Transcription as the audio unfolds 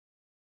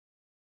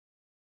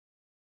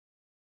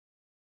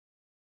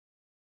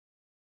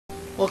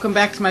Welcome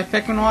back to my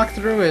Pikmin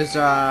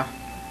walkthrough.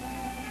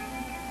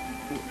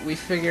 We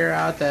figure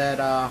out that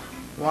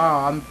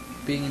wow, I'm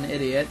being an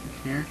idiot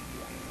here.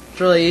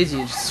 It's really easy.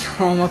 Just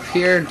throw them up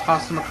here and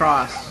toss them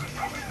across.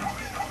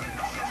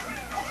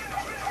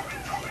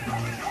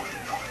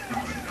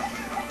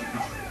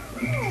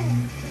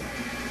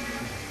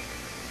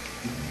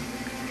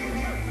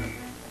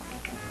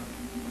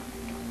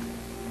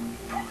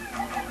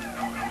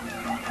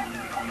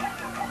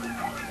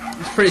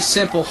 It's pretty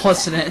simple,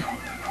 wasn't it?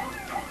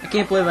 I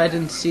can't believe I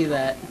didn't see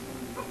that.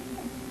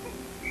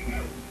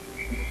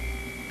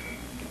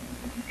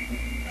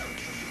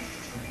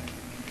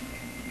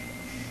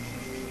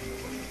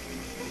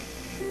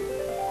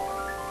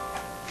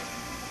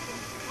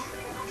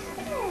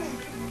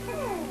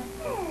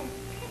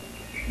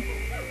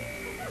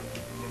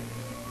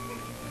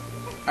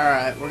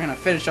 Alright, we're gonna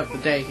finish up the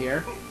day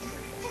here.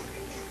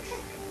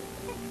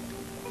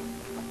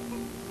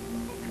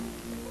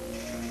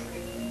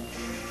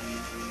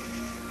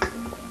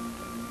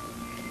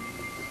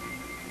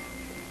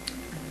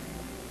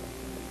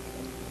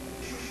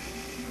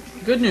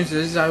 Good news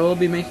is I will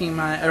be making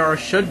my, or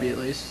should be at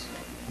least,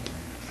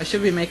 I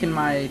should be making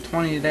my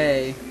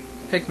 20-day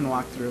Pikmin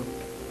walkthrough.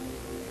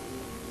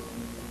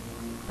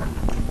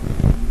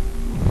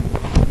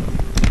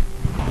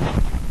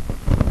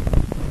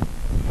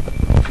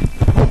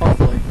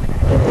 Hopefully.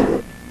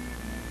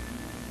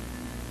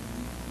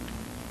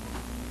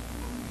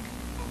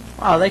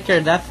 Wow, they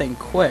carried that thing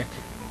quick.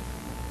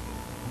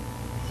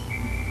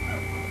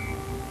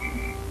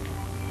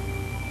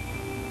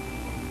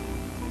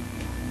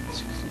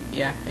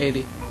 Yeah,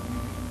 80.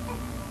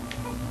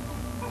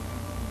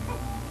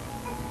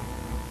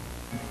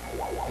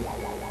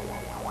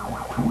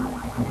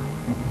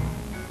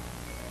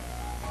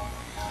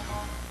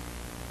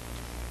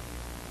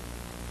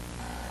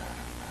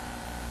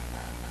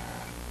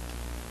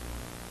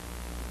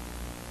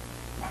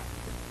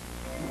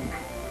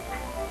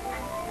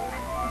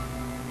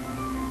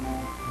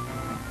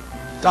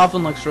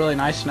 Dolphin looks really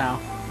nice now.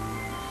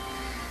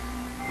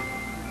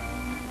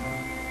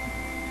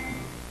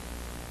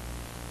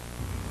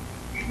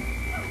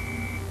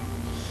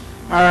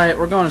 Alright,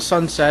 we're going to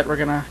sunset. We're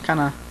gonna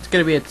it's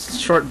gonna be a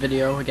short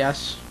video, I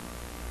guess.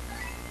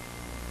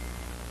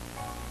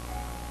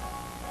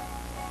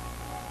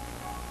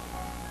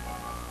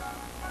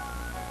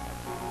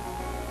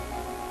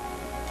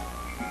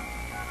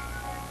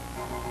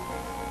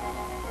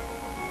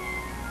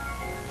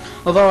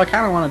 Although I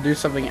kinda wanna do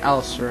something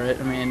else for it.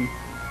 I mean,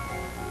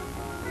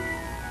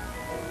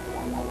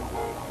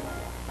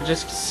 it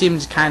just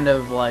seems kind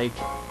of like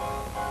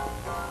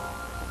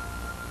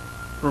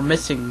we're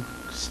missing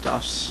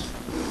stuffs.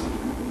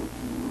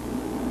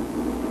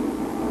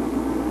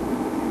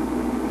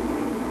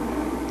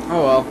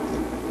 Oh well.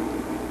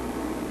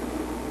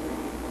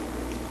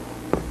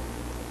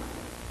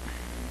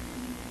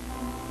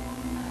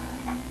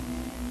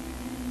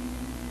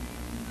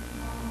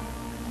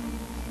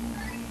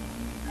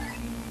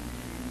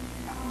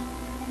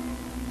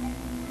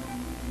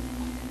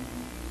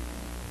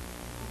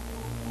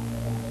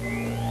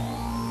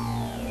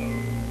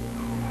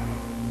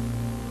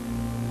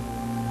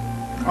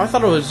 I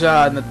thought it was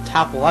in the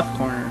top left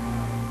corner.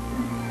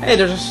 Hey,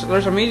 there's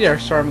a meteor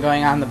storm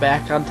going on in the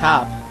back on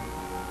top.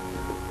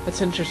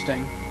 That's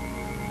interesting.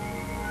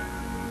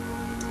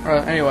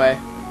 Anyway,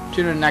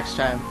 tune in next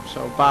time.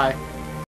 So bye.